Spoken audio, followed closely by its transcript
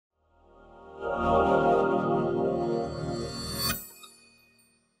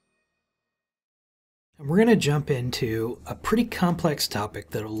we're going to jump into a pretty complex topic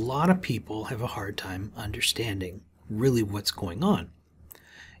that a lot of people have a hard time understanding really what's going on.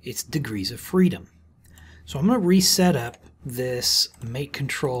 It's degrees of freedom. So I'm going to reset up this mate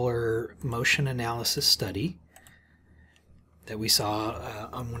controller motion analysis study that we saw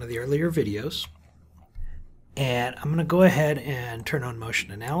on one of the earlier videos. And I'm going to go ahead and turn on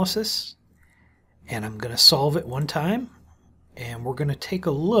motion analysis, and I'm going to solve it one time, and we're going to take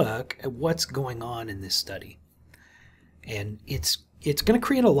a look at what's going on in this study. And it's going to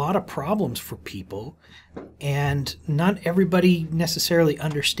create a lot of problems for people, and not everybody necessarily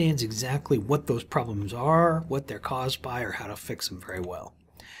understands exactly what those problems are, what they're caused by, or how to fix them very well.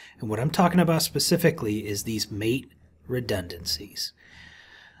 And what I'm talking about specifically is these mate redundancies.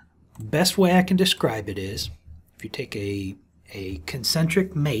 Best way I can describe it is if you take a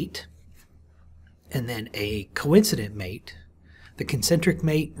concentric mate and then a coincident mate. The concentric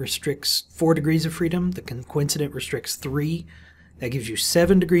mate restricts 4 degrees of freedom. The coincident restricts 3. That gives you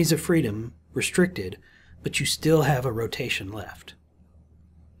 7 degrees of freedom restricted, but you still have a rotation left.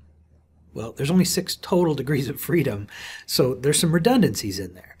 Well, there's only 6 total degrees of freedom, so there's some redundancies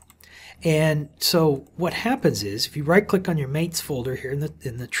in there. And so what happens is, if you right-click on your mates folder here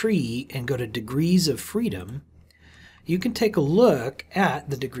in the tree and go to degrees of freedom, you can take a look at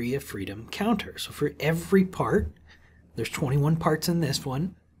the degree of freedom counter. So for every part, there's 21 parts in this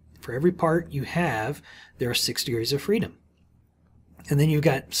one. For every part you have, there are 6 degrees of freedom. And then you've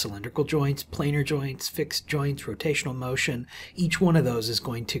got cylindrical joints, planar joints, fixed joints, rotational motion. Each one of those is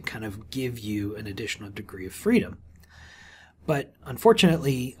going to kind of give you an additional degree of freedom. But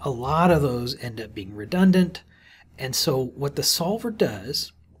unfortunately, a lot of those end up being redundant. And so what the solver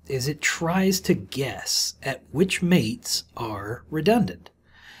does is it tries to guess at which mates are redundant.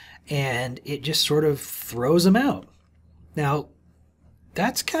 And it just sort of throws them out. Now,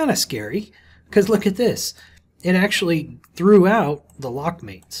 that's kind of scary, because look at this. It actually threw out the lock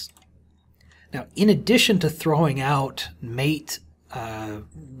mates. Now, in addition to throwing out mate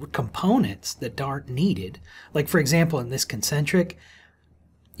components that aren't needed, like for example in this concentric,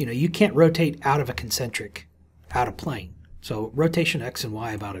 you can't rotate out of a concentric out of plane. So rotation X and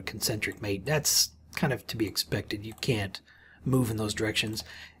Y about a concentric mate, that's kind of to be expected. You can't move in those directions,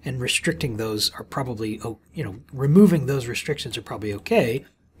 and restricting those are probably, removing those restrictions are probably okay,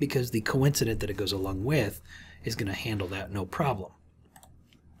 because the coincident that it goes along with is going to handle that no problem.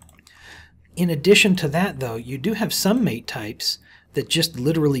 In addition to that, though, you do have some mate types that just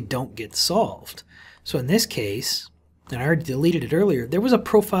literally don't get solved. So in this case, and I already deleted it earlier, there was a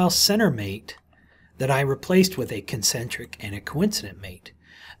profile center mate that I replaced with a concentric and a coincident mate.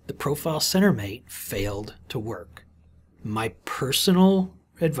 The profile center mate failed to work. My personal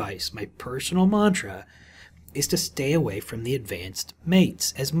advice, my personal mantra, is to stay away from the advanced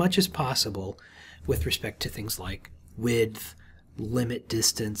mates as much as possible with respect to things like width, limit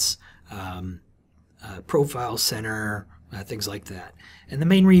distance, profile center, things like that. And the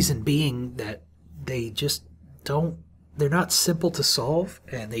main reason being that they just they're not simple to solve,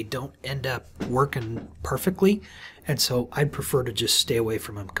 and they don't end up working perfectly, and so I'd prefer to just stay away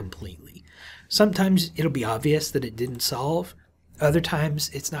from them completely. Sometimes it'll be obvious that it didn't solve. Other times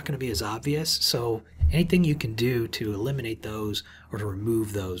it's not going to be as obvious, so anything you can do to eliminate those or to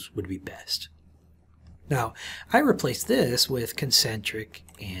remove those would be best. Now, I replaced this with concentric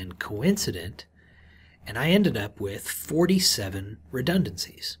and coincident, and I ended up with 47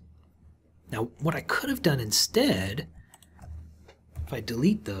 redundancies. Now, what I could have done instead, if I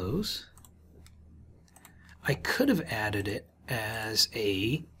delete those, I could have added it as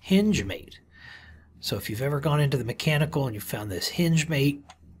a hinge mate. So if you've ever gone into the mechanical and you found this hinge mate,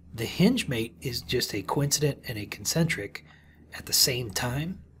 the hinge mate is just a coincident and a concentric at the same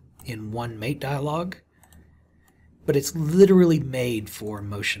time in one mate dialog. But it's literally made for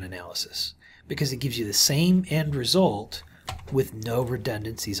motion analysis because it gives you the same end result with no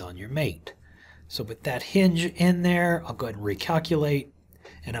redundancies on your mate. So with that hinge in there, I'll go ahead and recalculate,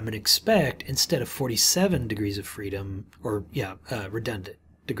 and I'm going to expect, instead of 47 degrees of freedom, or redundant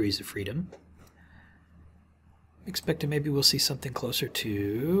degrees of freedom, expecting maybe we'll see something closer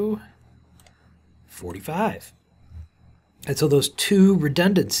to 45. And so those 2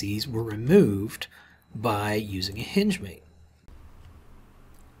 redundancies were removed by using a hinge mate.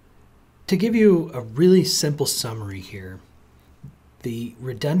 To give you a really simple summary here, the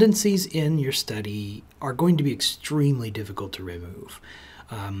redundancies in your study are going to be extremely difficult to remove.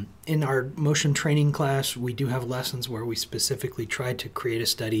 In our motion training class, we do have lessons where we specifically try to create a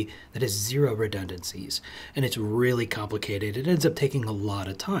study that has 0 redundancies, and it's really complicated. It ends up taking a lot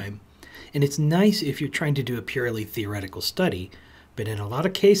of time. And it's nice if you're trying to do a purely theoretical study, But in a lot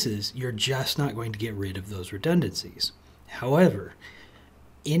of cases, you're just not going to get rid of those redundancies. However,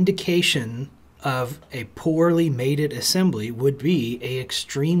 indication of a poorly mated assembly would be an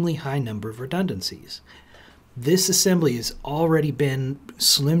extremely high number of redundancies. This assembly has already been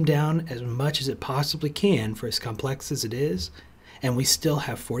slimmed down as much as it possibly can for as complex as it is, and we still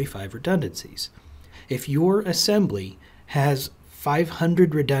have 45 redundancies. If your assembly has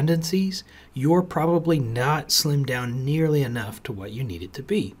 500 redundancies, you're probably not slimmed down nearly enough to what you need it to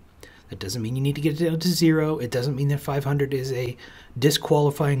be. That doesn't mean you need to get it down to 0. It doesn't mean that 500 is a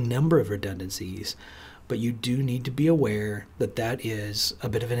disqualifying number of redundancies, but you do need to be aware that that is a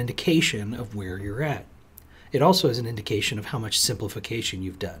bit of an indication of where you're at. It also is an indication of how much simplification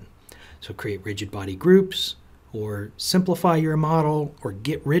you've done. So create rigid body groups, or simplify your model, or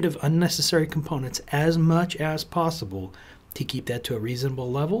get rid of unnecessary components as much as possible to keep that to a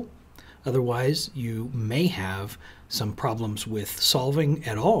reasonable level. Otherwise, you may have some problems with solving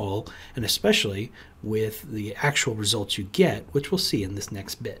at all, and especially with the actual results you get, which we'll see in this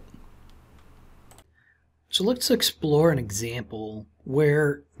next bit. So let's explore an example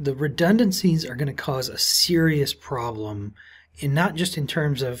where the redundancies are going to cause a serious problem, and not just in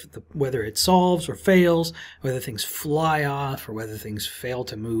terms of whether it solves or fails, whether things fly off, or whether things fail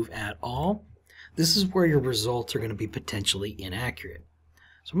to move at all. This is where your results are going to be potentially inaccurate.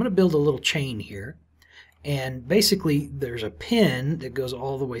 So I'm going to build a little chain here, and basically there's a pin that goes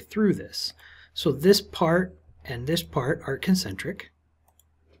all the way through this. So this part and this part are concentric,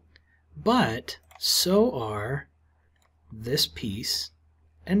 but so are this piece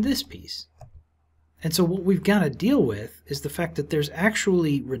and this piece. And so what we've got to deal with is the fact that there's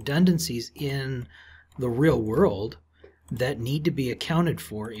actually redundancies in the real world that need to be accounted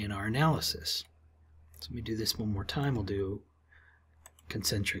for in our analysis. So let me do this one more time. We'll do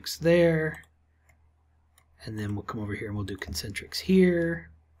concentrics there, and then we'll come over here and we'll do concentrics here.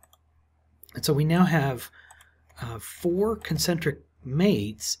 And so we now have 4 concentric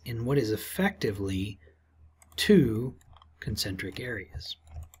mates in what is effectively 2 concentric areas.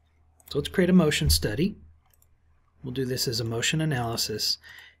 So let's create a motion study. We'll do this as a motion analysis,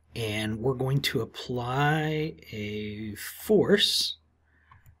 and we're going to apply a force.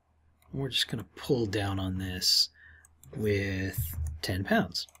 We're just going to pull down on this with 10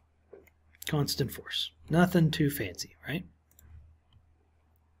 pounds. Constant force. Nothing too fancy, right?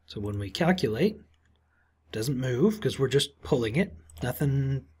 So when we calculate, it doesn't move because we're just pulling it.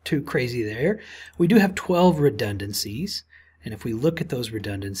 Nothing too crazy there. We do have 12 redundancies, and if we look at those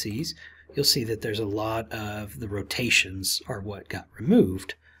redundancies, you'll see that there's a lot of the rotations are what got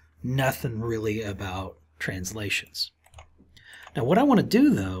removed. Nothing really about translations. Now what I want to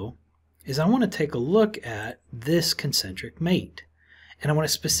do though is I want to take a look at this concentric mate, and I want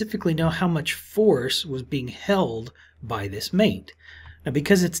to specifically know how much force was being held by this mate. Now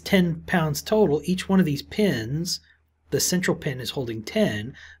because it's 10 pounds total, each one of these pins, the central pin is holding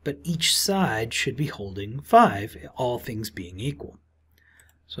 10, but each side should be holding 5, all things being equal.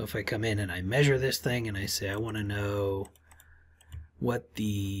 So if I come in and I measure this thing and I say I want to know what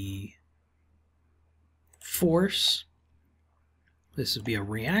the force, this would be a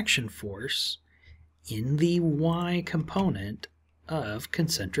reaction force in the y component of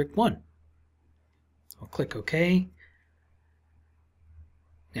concentric 1. I'll click OK.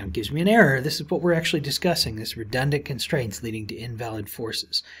 Now it gives me an error. This is what we're actually discussing, this redundant constraints leading to invalid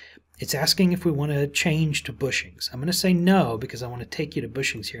forces. It's asking if we want to change to bushings. I'm going to say no because I want to take you to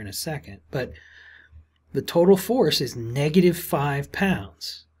bushings here in a second, but the total force is -5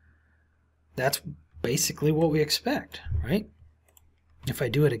 pounds. That's basically what we expect, right? If I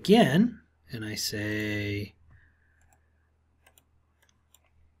do it again and I say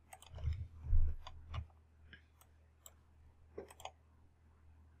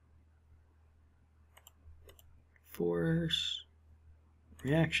force,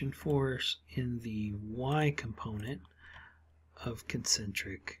 reaction force in the y component of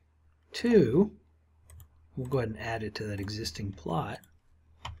concentric 2, we'll go ahead and add it to that existing plot.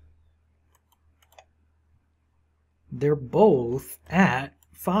 They're both at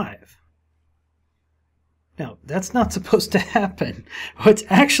 5. Now, that's not supposed to happen. What's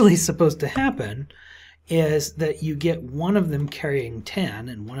actually supposed to happen is that you get one of them carrying 10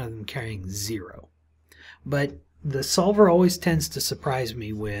 and one of them carrying 0. But the solver always tends to surprise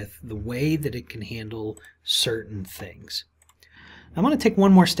me with the way that it can handle certain things. I'm going to take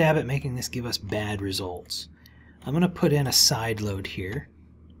one more stab at making this give us bad results. I'm going to put in a side load here.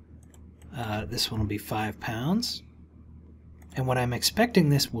 This one will be 5 pounds. And what I'm expecting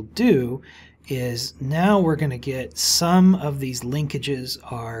this will do is now we're going to get some of these linkages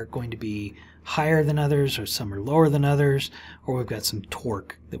are going to be higher than others, or some are lower than others, or we've got some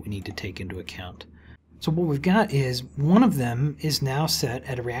torque that we need to take into account. So what we've got is one of them is now set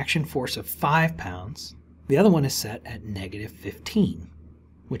at a reaction force of 5 pounds. The other one is set at negative 15,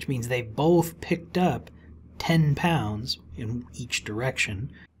 which means they both picked up 10 pounds in each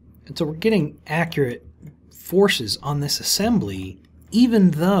direction. And so we're getting accurate forces on this assembly,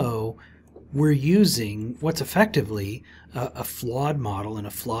 even though we're using what's effectively a flawed model and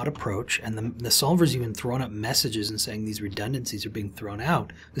a flawed approach, and the solver's even throwing up messages and saying these redundancies are being thrown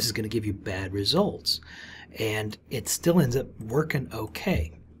out. This is going to give you bad results. And it still ends up working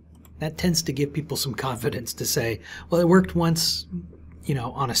okay. That tends to give people some confidence to say, well, it worked once, you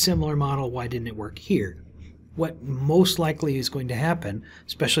know, on a similar model, why didn't it work here? What most likely is going to happen,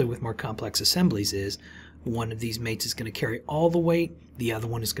 especially with more complex assemblies, is one of these mates is going to carry all the weight, the other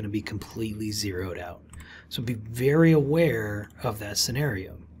one is going to be completely zeroed out. So be very aware of that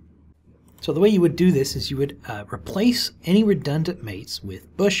scenario. So the way you would do this is you would replace any redundant mates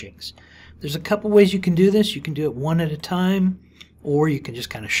with bushings. There's a couple ways you can do this. You can do it one at a time, or you can just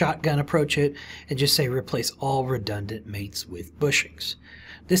kind of shotgun approach it and just say replace all redundant mates with bushings.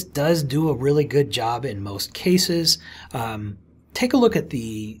 This does do a really good job in most cases. Take a look at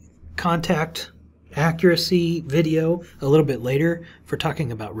the contact accuracy video a little bit later for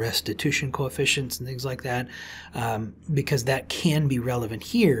talking about restitution coefficients and things like that, because that can be relevant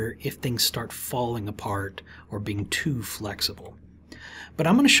here if things start falling apart or being too flexible. But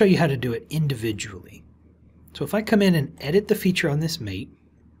I'm going to show you how to do it individually. So if I come in and edit the feature on this mate,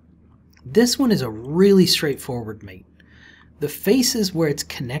 this one is a really straightforward mate. The faces where it's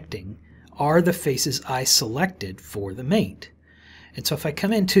connecting are the faces I selected for the mate. And so if I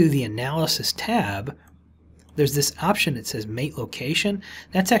come into the Analysis tab, there's this option that says Mate Location.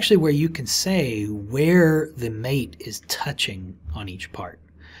 That's actually where you can say where the mate is touching on each part.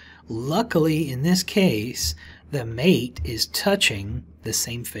 Luckily, in this case, the mate is touching the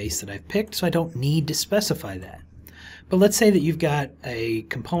same face that I've picked, so I don't need to specify that. But let's say that you've got a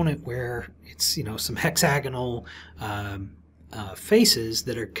component where it's, you know, some hexagonal faces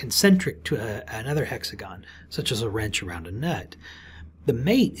that are concentric to another hexagon, such as a wrench around a nut. The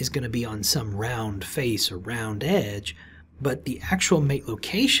mate is going to be on some round face or round edge, but the actual mate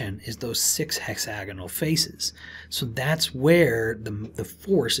location is those 6 hexagonal faces. So that's where the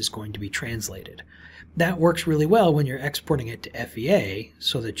force is going to be translated. That works really well when you're exporting it to FEA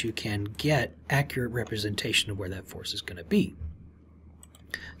so that you can get accurate representation of where that force is going to be.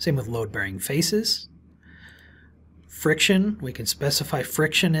 Same with load-bearing faces. Friction, we can specify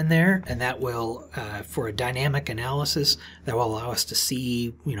friction in there, and that will, for a dynamic analysis, that will allow us to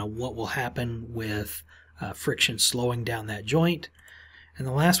see, you know, what will happen with friction slowing down that joint. And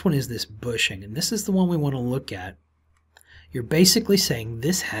the last one is this bushing, and this is the one we want to look at. You're basically saying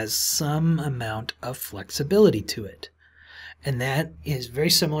this has some amount of flexibility to it, and that is very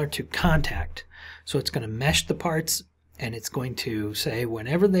similar to contact. So it's going to mesh the parts, and it's going to say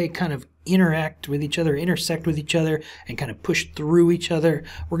whenever they kind of interact with each other, intersect with each other, and kind of push through each other,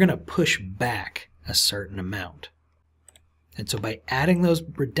 we're going to push back a certain amount. And so by adding those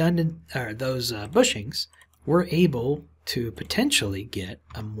bushings, we're able to potentially get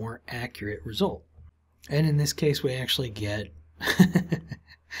a more accurate result. And in this case, we actually get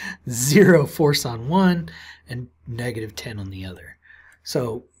 0 force on one and negative 10 on the other.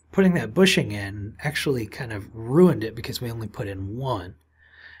 So putting that bushing in actually kind of ruined it because we only put in 1.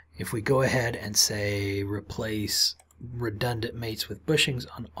 If we go ahead and say replace redundant mates with bushings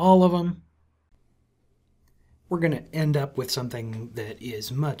on all of them, we're going to end up with something that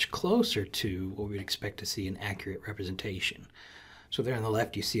is much closer to what we'd expect to see an accurate representation. So there on the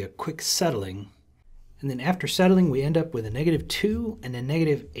left you see a quick settling, and then after settling we end up with a -2 and a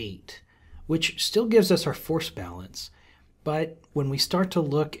 -8, which still gives us our force balance. But when we start to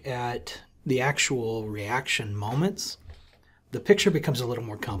look at the actual reaction moments, the picture becomes a little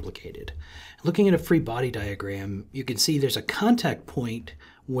more complicated. Looking at a free body diagram, you can see there's a contact point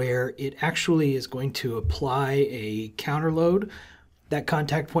where it actually is going to apply a counterload. That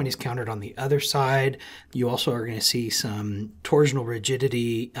contact point is countered on the other side. You also are going to see some torsional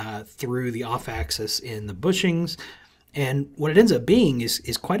rigidity through the off-axis in the bushings. And what it ends up being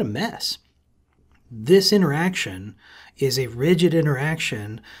is quite a mess. This interaction is a rigid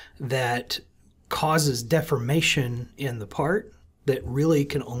interaction that causes deformation in the part that really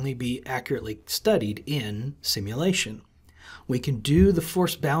can only be accurately studied in simulation. We can do the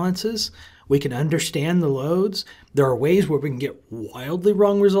force balances, we can understand the loads. There are ways where we can get wildly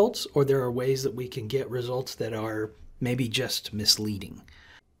wrong results, or there are ways that we can get results that are maybe just misleading.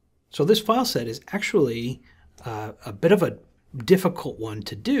 So this file set is actually a bit of a difficult one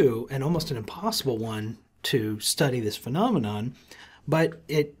to do and almost an impossible one to study this phenomenon, but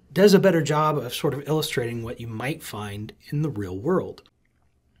it does a better job of sort of illustrating what you might find in the real world.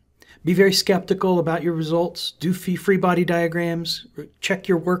 Be very skeptical about your results, do free body diagrams, check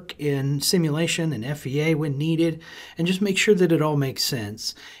your work in simulation and FEA when needed, and just make sure that it all makes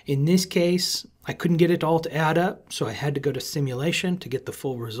sense. In this case, I couldn't get it all to add up, so I had to go to simulation to get the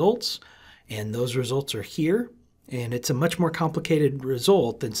full results, and those results are here, and it's a much more complicated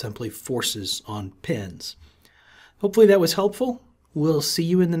result than simply forces on pins. Hopefully that was helpful. We'll see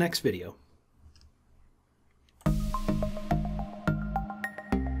you in the next video.